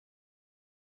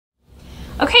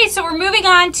Okay, so we're moving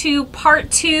on to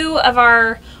part 2 of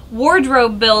our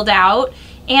wardrobe build out.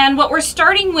 And what we're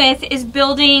starting with is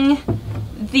building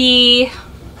the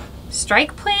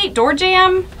strike plate, door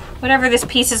jamb, whatever this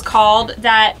piece is called,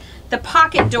 that the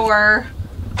pocket door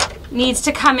needs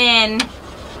to come in,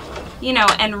 you know,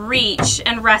 and reach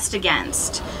and rest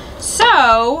against.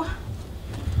 So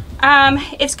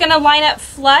it's gonna line up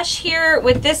flush here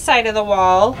with this side of the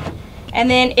wall, and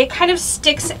then it kind of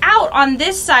sticks out on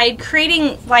this side,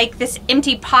 creating like this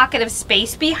empty pocket of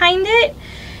space behind it.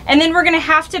 And then we're gonna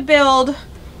have to build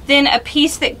then a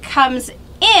piece that comes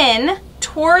in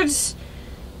towards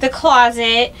the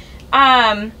closet,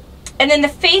 and then the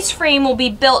face frame will be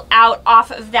built out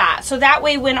off of that. So that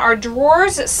way when our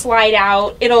drawers slide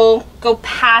out, it'll go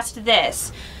past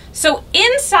this. So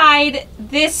inside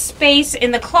this space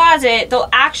in the closet, there'll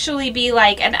actually be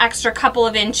like an extra couple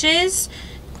of inches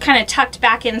kind of tucked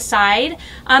back inside.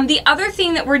 The other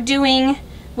thing that we're doing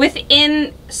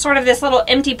within sort of this little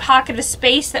empty pocket of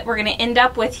space that we're going to end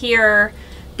up with here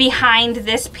behind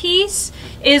this piece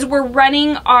is we're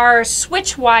running our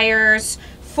switch wires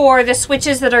for the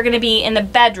switches that are going to be in the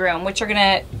bedroom, which are going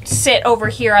to sit over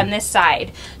here on this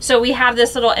side. So we have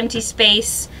this little empty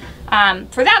space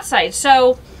for that side.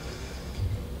 So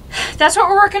that's what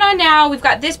we're working on now. We've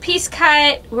got this piece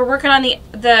cut. We're working on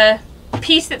the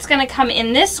piece that's going to come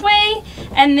in this way,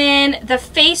 and then the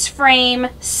face frame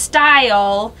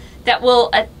style that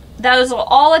those will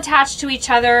all attach to each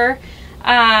other,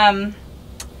 and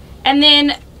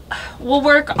then we'll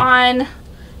work on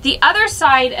the other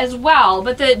side as well.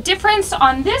 But the difference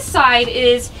on this side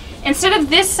is instead of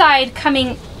this side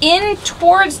coming in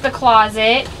towards the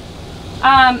closet,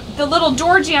 the little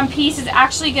door jamb piece is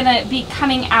actually going to be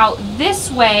coming out this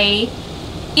way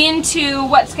into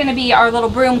what's going to be our little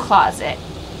broom closet.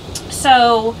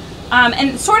 So,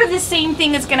 and sort of the same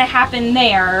thing is going to happen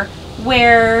there,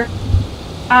 where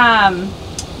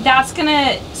that's going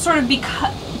to sort of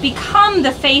become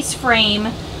the face frame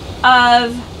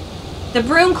of the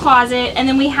broom closet, and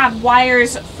then we have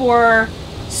wires for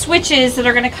switches that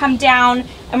are going to come down,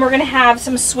 and we're going to have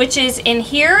some switches in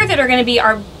here that are going to be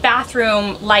our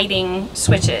bathroom lighting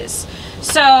switches.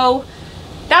 So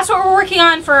that's what we're working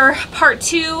on for part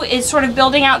 2, is sort of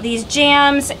building out these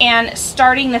jambs and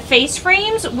starting the face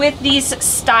frames with these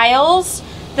styles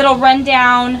that'll run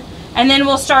down, and then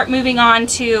we'll start moving on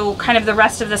to kind of the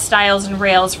rest of the styles and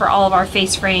rails for all of our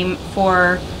face frame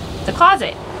for the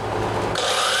closet.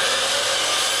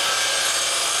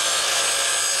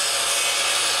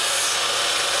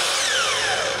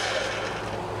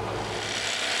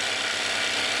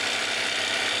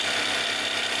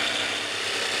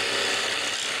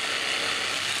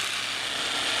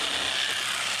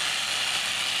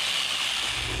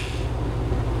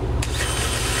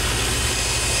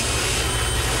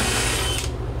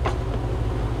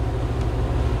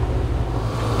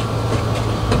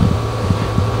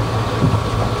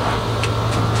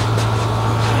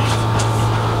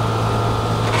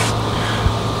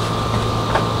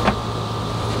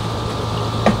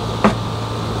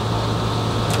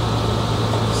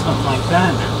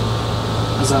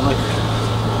 Does that look?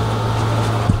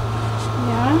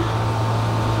 Yeah.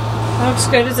 That looks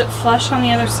good. Is it flush on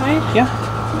the other side? Yeah.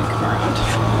 Let me come around.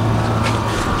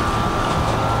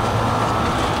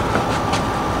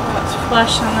 That's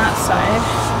flush on that side.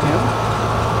 Yeah.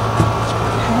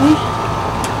 Okay.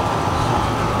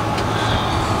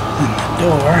 And the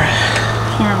door.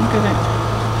 Here, I'm gonna.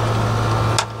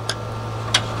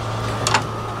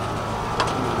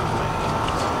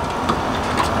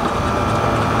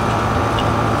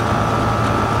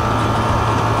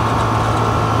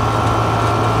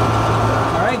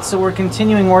 So we're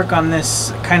continuing work on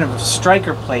this kind of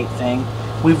striker plate thing.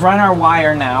 We've run our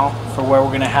wire now for where we're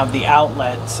going to have the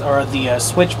outlets, or the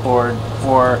switchboard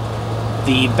for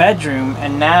the bedroom,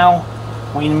 and now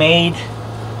we made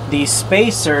these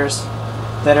spacers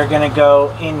that are going to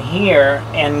go in here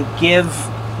and give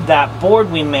that board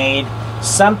we made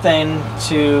something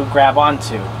to grab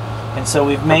onto. And so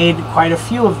we've made quite a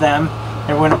few of them,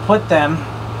 and we're going to put them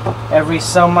every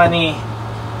so many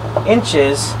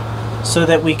inches so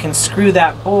that we can screw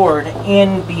that board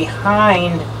in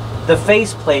behind the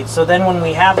faceplate. So then when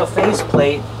we have a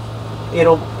faceplate,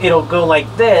 it'll go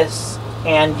like this,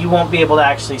 and you won't be able to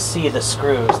actually see the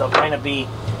screws. They'll kind of be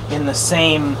in the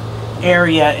same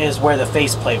area as where the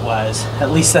faceplate was.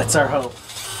 At least that's our hope.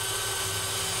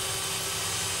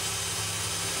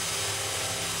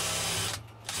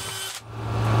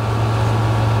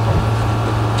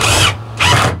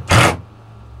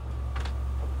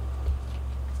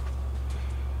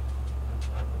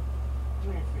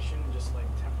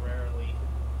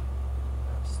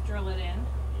 drill it in.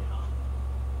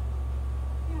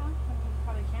 Yeah, we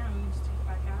probably can. We can just take it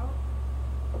back out.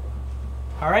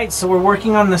 Alright, so we're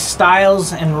working on the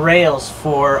stiles and rails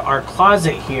for our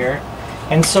closet here.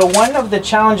 And so one of the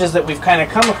challenges that we've kind of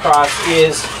come across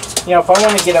is, you know, if I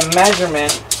want to get a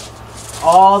measurement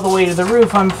all the way to the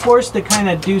roof, I'm forced to kind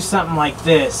of do something like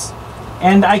this.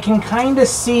 And I can kind of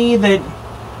see that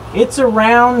it's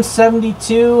around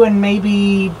 72 and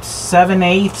maybe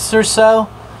 7/8 or so.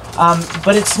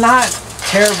 But it's not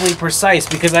terribly precise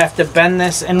because I have to bend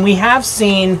this. And we have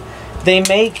seen they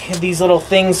make these little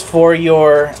things for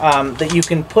your, that you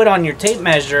can put on your tape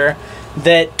measure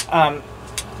that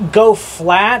go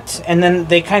flat, and then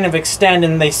they kind of extend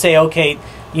and they say, okay,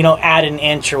 you know, add an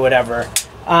inch or whatever.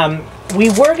 We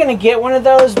were going to get one of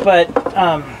those, but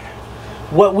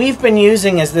what we've been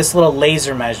using is this little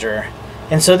laser measure.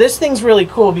 And so this thing's really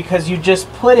cool because you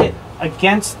just put it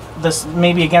against this,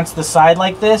 maybe against the side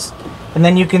like this, and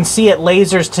then you can see it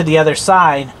lasers to the other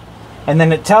side, and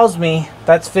then it tells me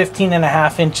that's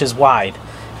 15.5 inches wide.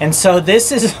 And so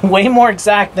this is way more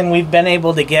exact than we've been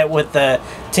able to get with the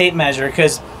tape measure,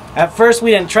 because at first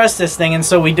we didn't trust this thing, and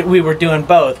so we were doing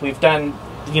both. We've done,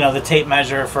 you know, the tape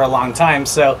measure for a long time,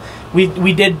 so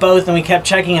we did both, and we kept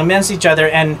checking against each other,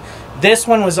 and this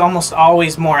one was almost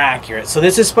always more accurate. So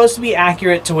this is supposed to be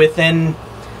accurate to within,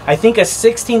 I think,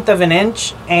 1/16 of an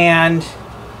inch, and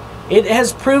it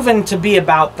has proven to be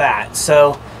about that.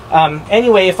 So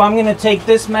anyway, if I'm going to take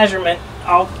this measurement,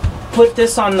 I'll put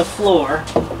this on the floor,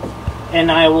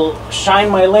 and I will shine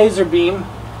my laser beam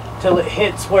till it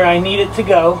hits where I need it to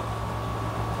go,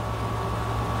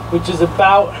 which is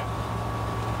about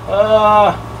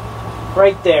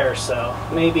right there, so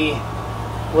maybe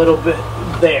a little bit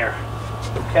there.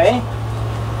 Okay,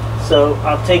 so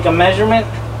I'll take a measurement.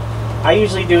 I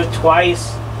usually do it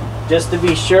twice just to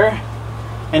be sure,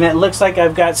 and it looks like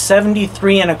I've got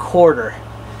 73.25.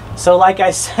 so like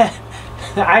I said,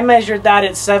 I measured that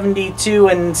at 72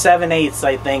 and 7/8,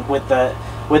 I think, with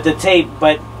the tape,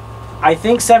 but I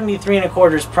think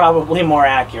 73.25 is probably more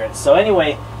accurate. So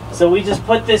anyway, so we just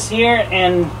put this here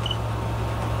and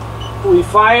we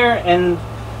fire, and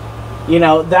you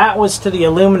know, that was to the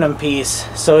aluminum piece,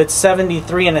 so it's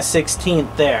 73.1/16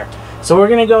 there. So we're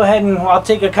gonna go ahead and I'll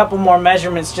take a couple more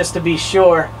measurements just to be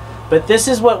sure, but this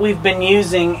is what we've been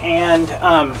using, and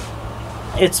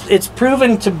it's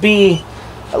proven to be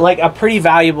like a pretty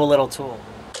valuable little tool.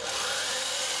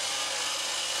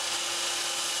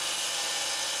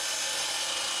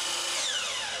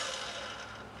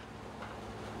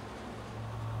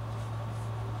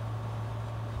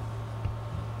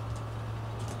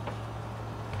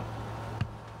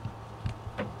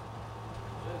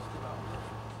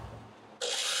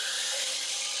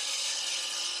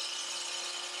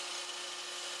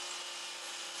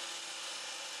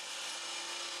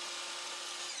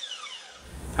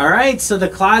 Alright, so the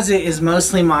closet is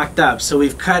mostly mocked up. So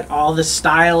we've cut all the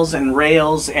stiles and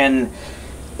rails, and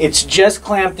it's just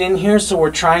clamped in here, so we're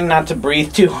trying not to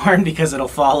breathe too hard because it'll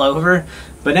fall over.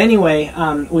 But anyway,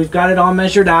 we've got it all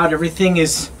measured out. Everything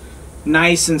is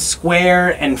nice and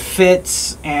square and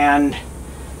fits, and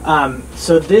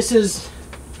so this is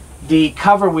the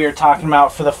cover we were talking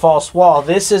about for the false wall.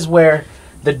 This is where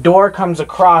the door comes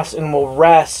across and will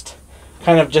rest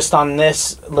kind of just on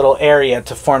this little area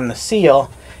to form the seal.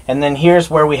 And then here's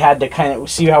where we had to kind of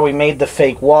see how we made the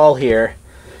fake wall here.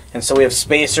 And so we have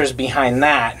spacers behind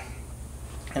that.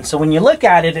 And so when you look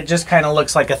at it, it just kind of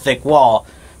looks like a thick wall.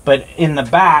 But in the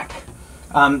back,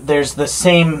 there's the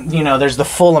same, you know, there's the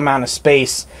full amount of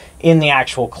space in the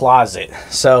actual closet.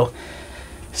 So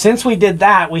since we did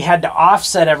that, we had to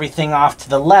offset everything off to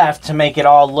the left to make it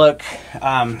all look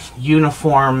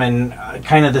uniform and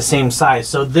kind of the same size.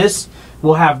 So this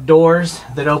will have doors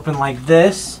that open like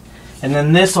this, and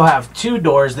then this will have two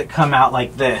doors that come out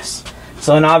like this.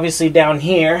 So, and obviously down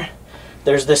here,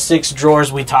 there's the 6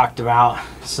 drawers we talked about.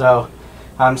 So,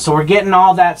 so we're getting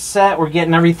all that set, we're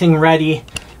getting everything ready,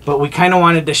 but we kind of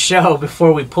wanted to show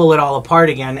before we pull it all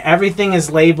apart again. Everything is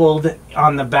labeled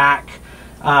on the back,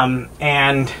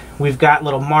 and we've got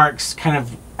little marks kind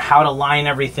of how to line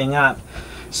everything up.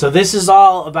 So this is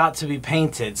all about to be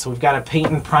painted. So we've got to paint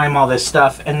and prime all this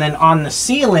stuff. And then on the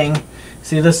ceiling,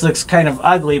 see, this looks kind of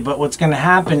ugly, but what's going to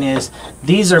happen is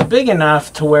these are big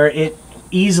enough to where it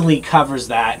easily covers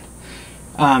that,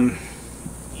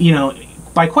 you know,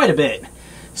 by quite a bit.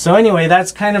 So anyway,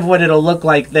 that's kind of what it'll look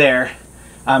like there.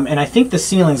 And I think the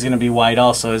ceiling's going to be white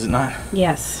also, is it not?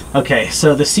 Yes. Okay,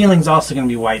 so the ceiling's also going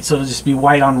to be white. So it'll just be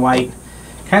white on white,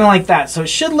 kind of like that. So it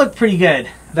should look pretty good.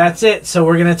 That's it. So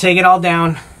we're going to take it all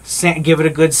down, give it a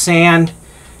good sand,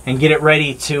 and get it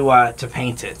ready to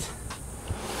paint it.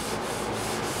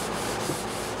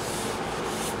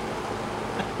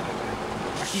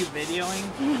 you videoing?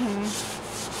 Mm-hmm.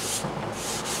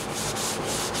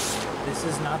 This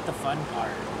is not the fun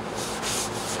part.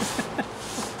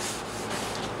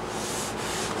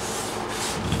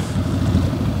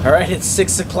 All right, it's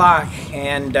 6 o'clock,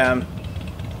 and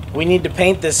we need to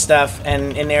paint this stuff.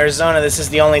 And in Arizona, this is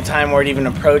the only time where it even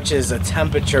approaches a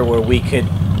temperature where we could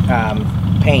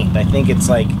paint. I think it's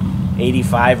like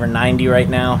 85 or 90 right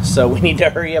now, so we need to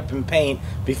hurry up and paint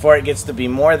before it gets to be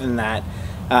more than that.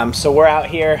 So we're out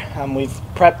here. We've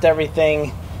prepped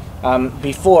everything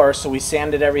before, so we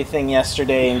sanded everything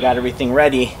yesterday and got everything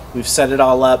ready. We've set it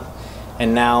all up,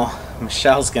 and now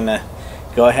Michelle's gonna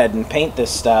go ahead and paint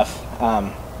this stuff.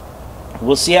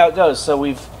 We'll see how it goes. So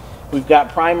we've got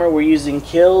primer. We're using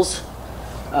Kills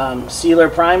Sealer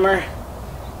Primer,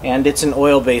 and it's an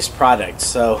oil-based product,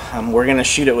 so we're gonna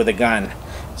shoot it with a gun.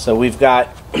 So we've got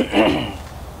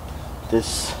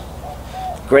this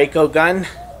Graco gun.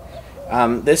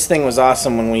 This thing was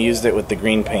awesome when we used it with the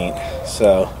green paint,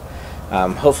 so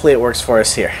hopefully it works for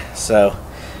us here. So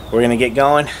we're gonna get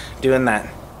going doing that.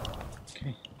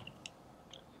 Okay.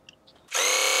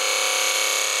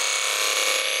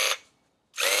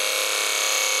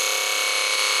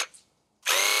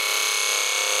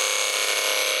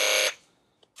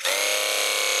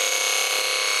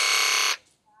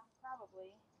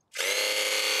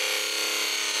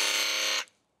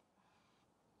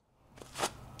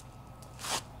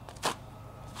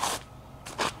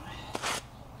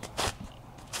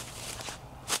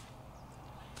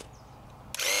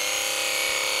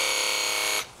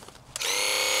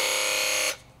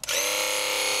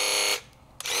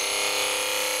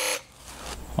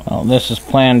 Well, this is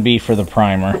plan B for the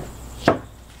primer.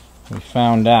 We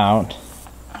found out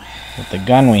that the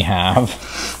gun we have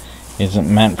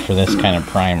isn't meant for this kind of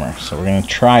primer. So we're going to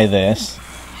try this.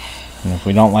 And if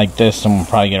we don't like this, then we'll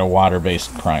probably get a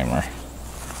water-based primer.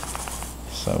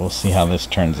 So we'll see how this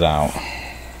turns out.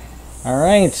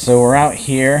 Alright, so we're out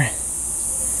here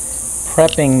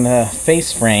prepping the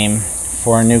face frame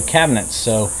for our new cabinets.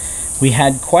 So we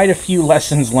had quite a few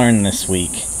lessons learned this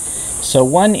week. So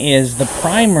one is the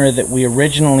primer that we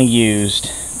originally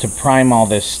used to prime all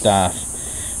this stuff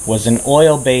was an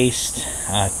oil-based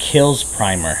Kills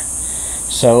primer.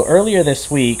 So earlier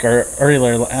this week, or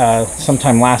earlier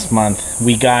sometime last month,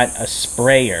 we got a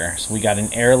sprayer. So we got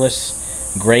an airless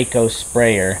Graco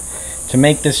sprayer to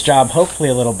make this job hopefully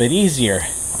a little bit easier.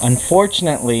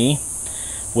 Unfortunately,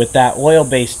 with that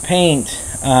oil-based paint,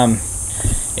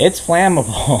 it's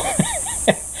flammable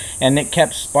and it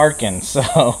kept sparking.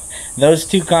 So those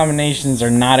two combinations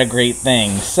are not a great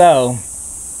thing, so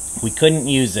we couldn't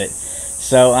use it.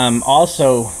 So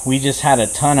also we just had a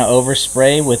ton of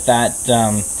overspray with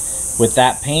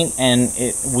that paint, and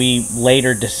we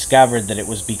later discovered that it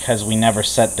was because we never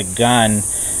set the gun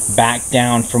back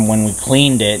down from when we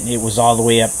cleaned it. It was all the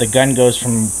way up. The gun goes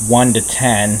from 1 to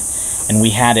 10, and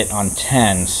we had it on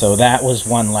 10. So that was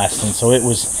one lesson. So it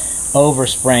was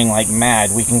overspraying like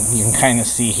mad. You can kind of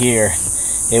see here.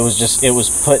 It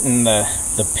was putting the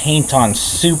paint on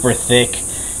super thick.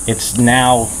 It's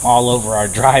now all over our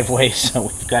driveway, so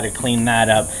we've got to clean that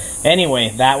up. Anyway,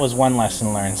 that was one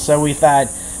lesson learned. So we thought,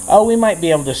 oh, we might be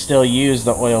able to still use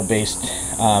the oil-based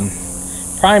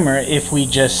primer if we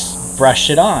just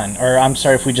brush it on, or I'm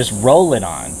sorry, if we just roll it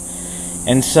on.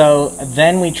 And so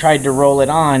then we tried to roll it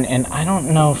on, and I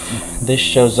don't know if this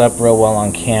shows up real well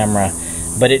on camera,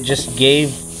 but it just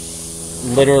gave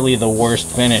literally the worst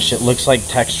finish. It looks like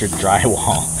textured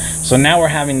drywall. So now we're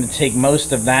having to take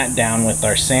most of that down with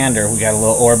our sander. We got a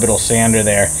little orbital sander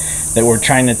there that we're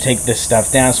trying to take this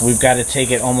stuff down. So we've got to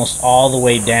take it almost all the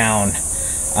way down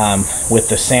with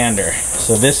the sander.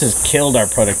 So this has killed our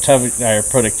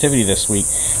productivity this week.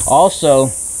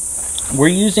 Also, we're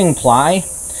using ply,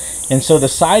 and so the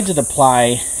sides of the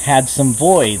ply had some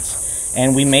voids,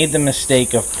 and we made the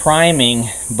mistake of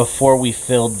priming before we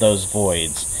filled those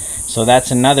voids. So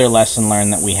that's another lesson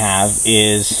learned that we have,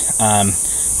 is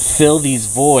fill these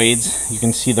voids. You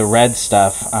can see the red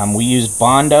stuff. We use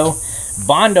Bondo.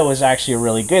 Bondo is actually a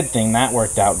really good thing. That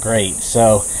worked out great.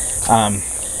 So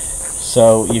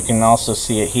so you can also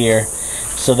see it here.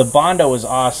 So the Bondo was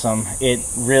awesome. It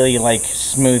really like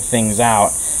smoothed things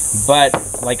out.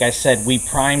 But like I said, we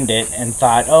primed it and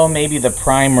thought, oh, maybe the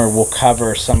primer will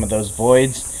cover some of those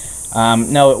voids.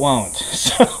 No, it won't.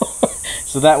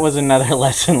 So that was another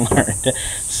lesson learned.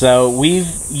 So we've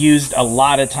used a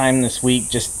lot of time this week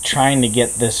just trying to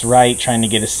get this right, trying to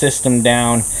get a system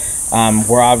down.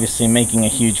 We're obviously making a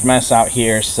huge mess out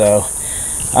here. So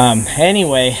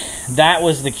anyway, that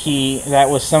was the key. That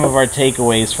was some of our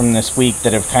takeaways from this week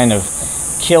that have kind of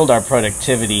killed our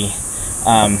productivity.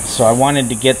 So I wanted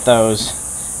to get those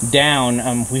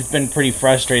down. We've been pretty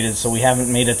frustrated, so we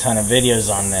haven't made a ton of videos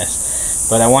on this,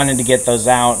 but I wanted to get those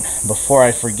out before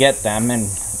I forget them, and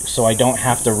so I don't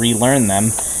have to relearn them.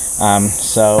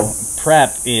 So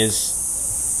prep is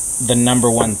the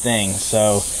 #1 thing.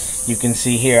 So you can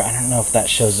see here, I don't know if that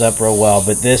shows up real well,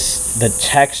 but the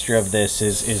texture of this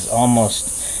is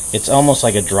almost, it's almost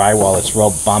like a drywall. It's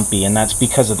real bumpy, and that's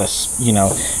because of this, you know,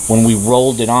 when we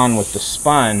rolled it on with the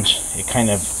sponge, it kind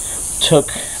of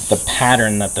took the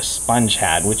pattern that the sponge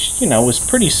had, which, you know, was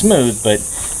pretty smooth, but,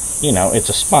 you know, it's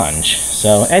a sponge.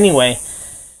 So anyway,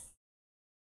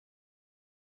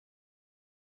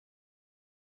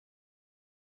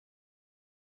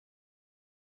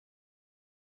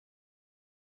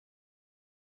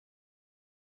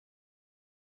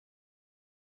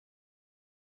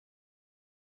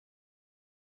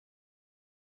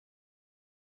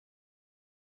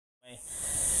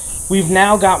 we've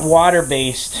now got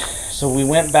water-based, so we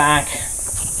went back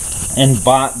and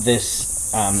bought this.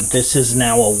 This is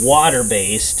now a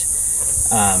water-based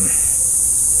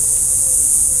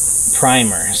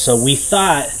primer. So we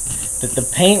thought that the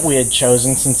paint we had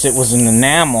chosen, since it was an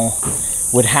enamel,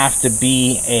 would have to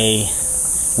be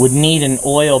would need an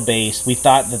oil-based. We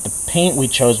thought that the paint we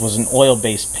chose was an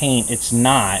oil-based paint. It's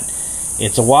not.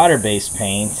 It's a water-based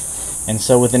paint. And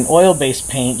so with an oil-based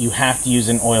paint, you have to use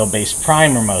an oil-based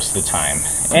primer most of the time.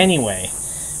 Anyway,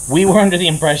 we were under the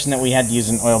impression that we had to use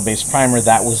an oil-based primer.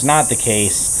 That was not the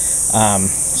case.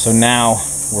 So now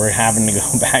we're having to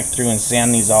go back through and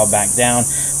sand these all back down.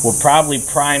 We'll probably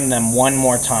prime them one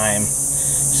more time,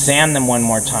 sand them one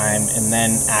more time, and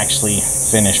then actually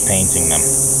finish painting them.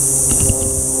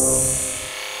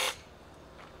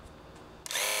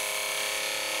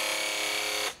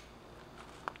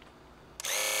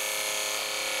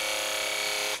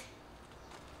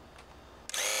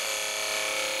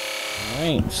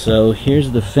 Alright, so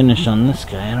here's the finish on this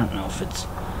guy. I don't know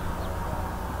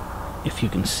if you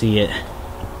can see it.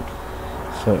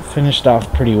 So it finished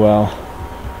off pretty well.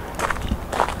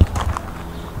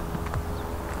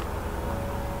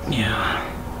 Yeah,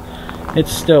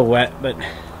 it's still wet, but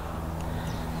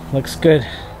looks good.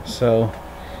 So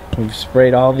we've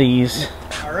sprayed all these.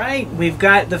 Alright, we've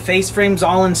got the face frames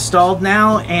all installed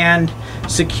now and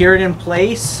secured in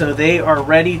place, so they are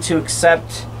ready to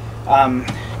accept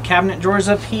cabinet drawers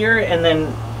up here, and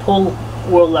then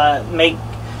we'll make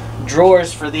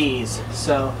drawers for these.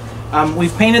 So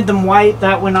we've painted them white.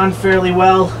 That went on fairly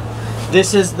well.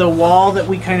 This is the wall that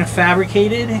we kind of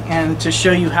fabricated, and to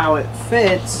show you how it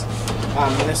fits,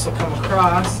 this will come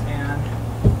across and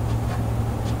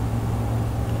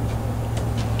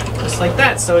just like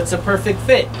that. So it's a perfect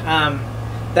fit.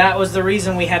 That was the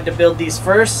reason we had to build these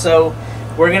first. So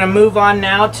we're gonna move on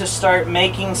now to start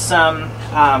making some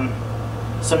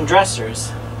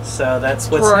dressers. So that's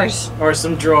what's next. Or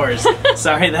some drawers.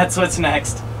 Sorry, that's what's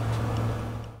next.